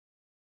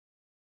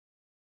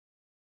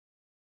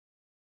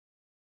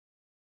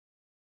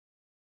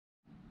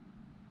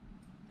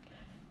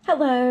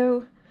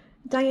Hello,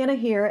 Diana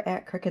here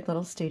at Crooked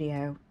Little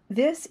Studio.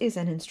 This is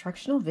an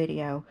instructional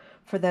video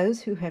for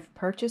those who have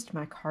purchased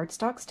my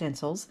cardstock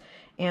stencils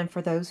and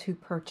for those who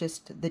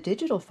purchased the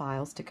digital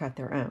files to cut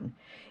their own.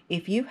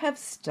 If you have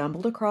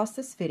stumbled across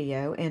this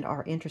video and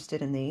are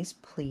interested in these,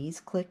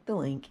 please click the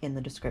link in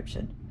the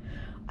description.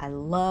 I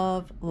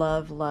love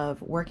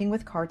working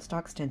with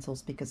cardstock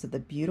stencils because of the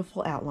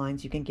beautiful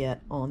outlines you can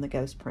get on the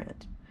ghost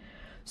print.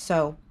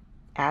 So,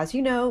 as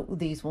you know,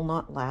 these will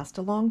not last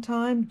a long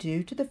time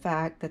due to the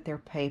fact that they're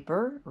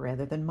paper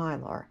rather than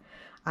mylar.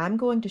 I'm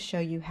going to show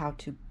you how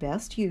to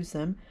best use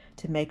them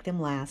to make them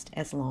last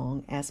as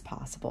long as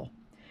possible.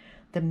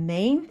 The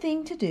main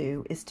thing to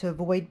do is to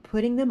avoid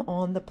putting them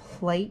on the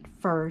plate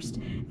first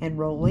and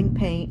rolling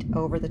paint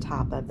over the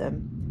top of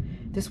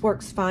them. This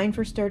works fine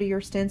for sturdier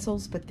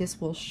stencils, but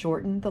this will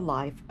shorten the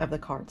life of the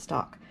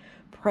cardstock.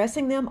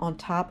 Pressing them on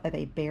top of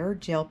a bare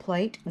gel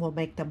plate will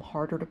make them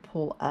harder to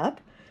pull up,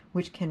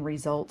 which can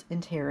result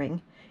in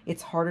tearing.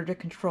 It's harder to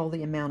control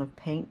the amount of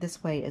paint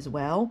this way as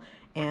well,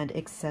 and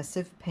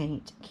excessive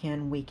paint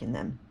can weaken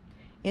them.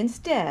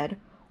 Instead,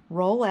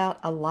 roll out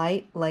a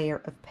light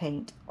layer of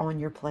paint on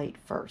your plate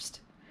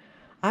first.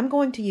 I'm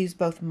going to use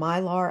both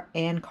mylar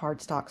and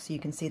cardstock so you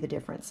can see the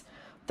difference.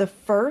 The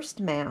first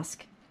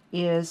mask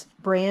is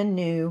brand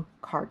new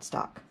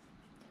cardstock.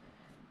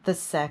 The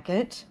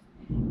second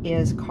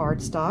is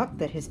cardstock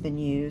that has been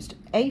used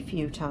a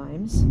few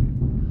times.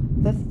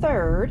 The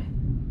third,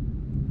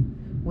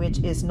 which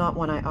is not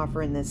one I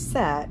offer in this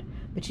set,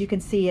 but you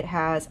can see it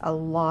has a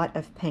lot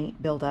of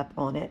paint buildup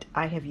on it.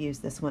 I have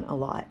used this one a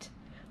lot.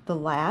 The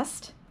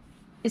last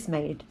is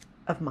made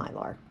of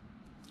mylar.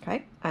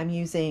 Okay, I'm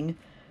using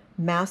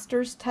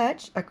Master's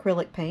Touch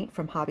acrylic paint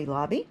from Hobby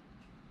Lobby,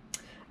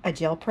 a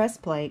gel press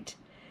plate,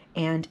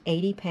 and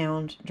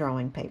 80-pound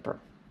drawing paper.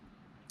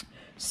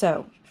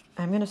 So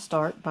I'm going to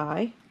start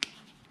by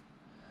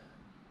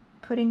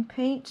putting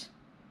paint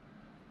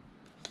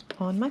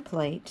on my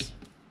plate.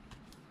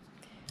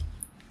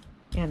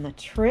 And the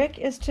trick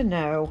is to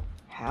know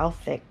how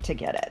thick to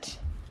get it.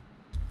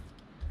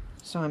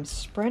 So I'm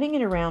spreading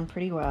it around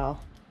pretty well.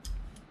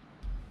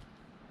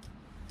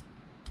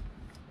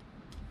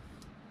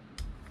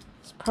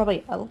 It's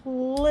probably a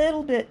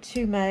little bit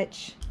too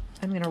much.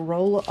 I'm going to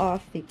roll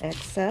off the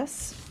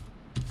excess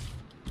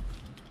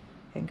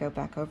and go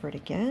back over it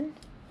again.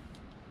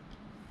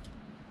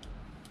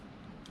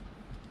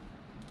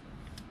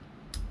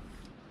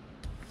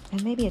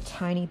 And maybe a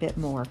tiny bit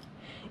more.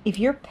 If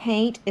your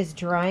paint is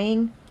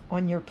drying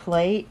on your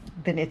plate,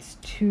 then it's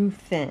too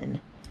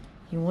thin.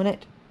 You want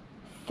it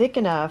thick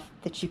enough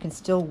that you can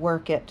still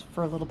work it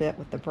for a little bit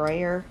with the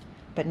brayer,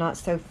 but not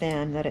so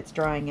thin that it's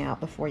drying out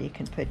before you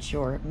can put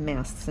your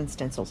masks and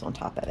stencils on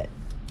top of it.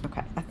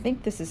 Okay, I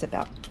think this is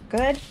about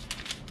good.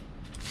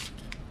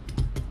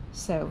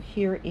 So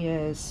here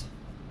is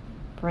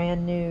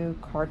brand new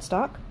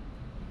cardstock.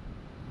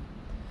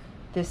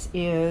 This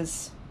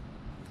is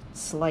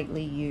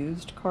slightly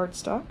used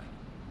cardstock.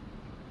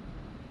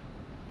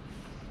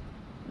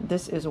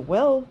 This is a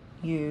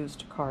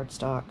well-used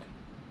cardstock,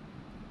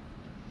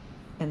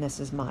 and this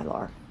is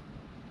mylar.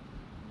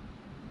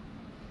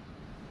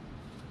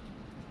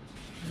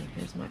 And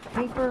here's my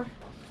paper.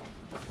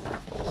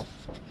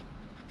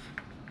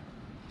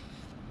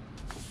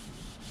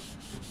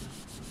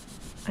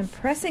 I'm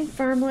pressing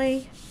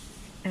firmly.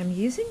 I'm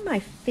using my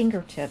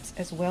fingertips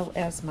as well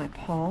as my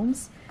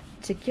palms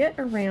to get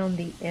around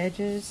the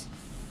edges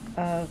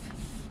of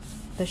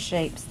the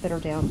shapes that are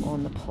down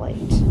on the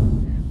plate.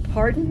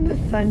 Pardon the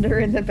thunder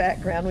in the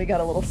background. We got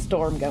a little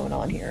storm going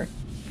on here.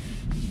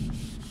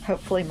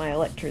 Hopefully my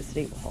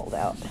electricity will hold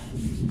out.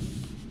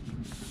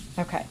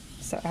 Okay,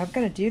 so I'm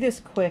going to do this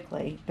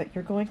quickly, but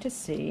you're going to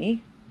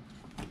see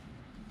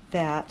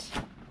that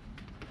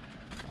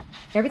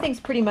everything's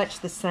pretty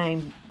much the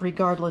same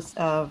regardless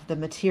of the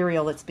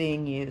material that's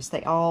being used.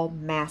 They all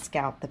mask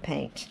out the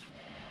paint.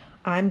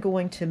 I'm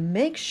going to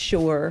make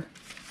sure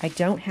I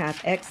don't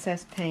have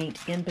excess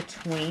paint in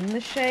between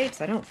the shapes.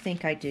 I don't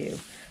think I do.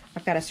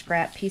 I've got a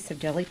scrap piece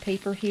of deli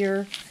paper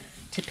here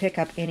to pick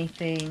up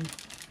anything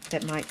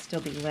that might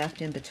still be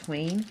left in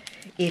between.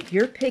 If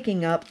you're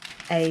picking up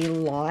a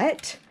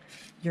lot,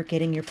 you're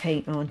getting your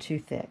paint on too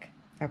thick.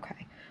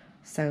 Okay,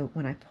 so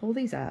when I pull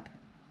these up,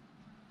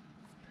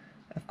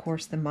 of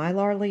course the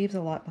mylar leaves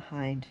a lot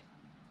behind.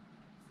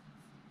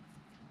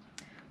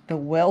 The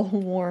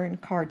well-worn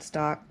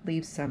cardstock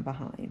leaves some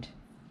behind.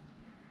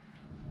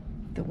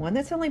 The one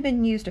that's only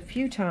been used a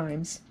few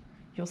times,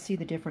 you'll see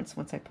the difference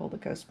once I pull the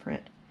ghost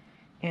print.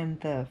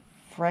 And the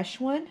fresh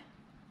one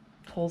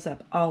pulls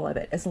up all of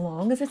it, as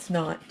long as it's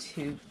not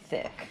too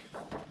thick.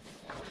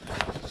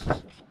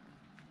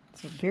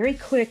 So very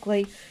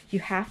quickly, you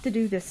have to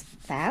do this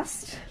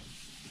fast,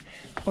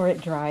 or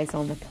it dries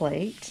on the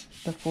plate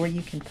before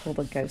you can pull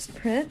the ghost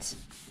print.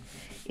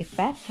 If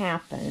that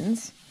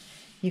happens,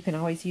 you can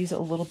always use a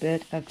little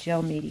bit of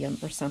gel medium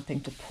or something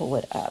to pull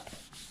it up.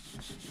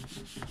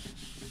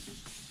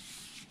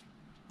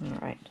 All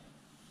right.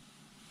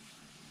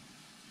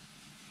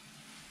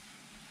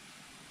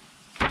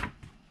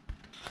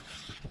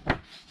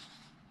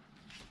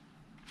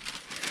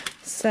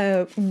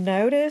 So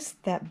notice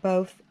that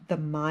both the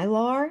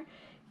Mylar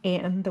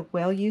and the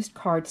well-used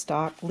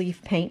cardstock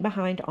leave paint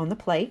behind on the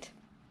plate.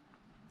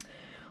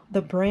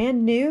 The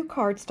brand new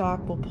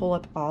cardstock will pull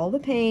up all the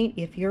paint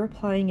if you're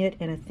applying it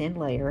in a thin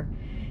layer,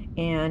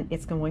 and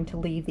it's going to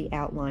leave the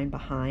outline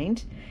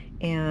behind.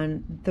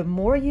 And the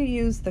more you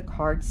use the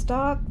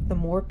cardstock, the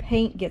more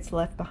paint gets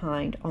left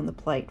behind on the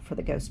plate for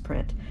the ghost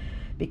print.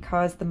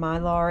 Because the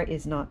Mylar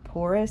is not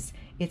porous,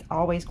 it's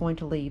always going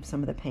to leave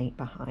some of the paint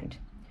behind.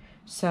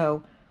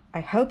 So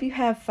I hope you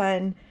have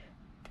fun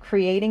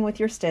creating with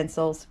your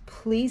stencils.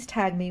 Please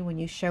tag me when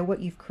you show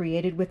what you've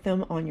created with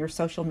them on your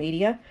social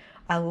media.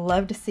 I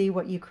love to see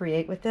what you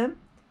create with them.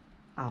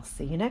 I'll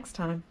see you next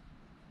time.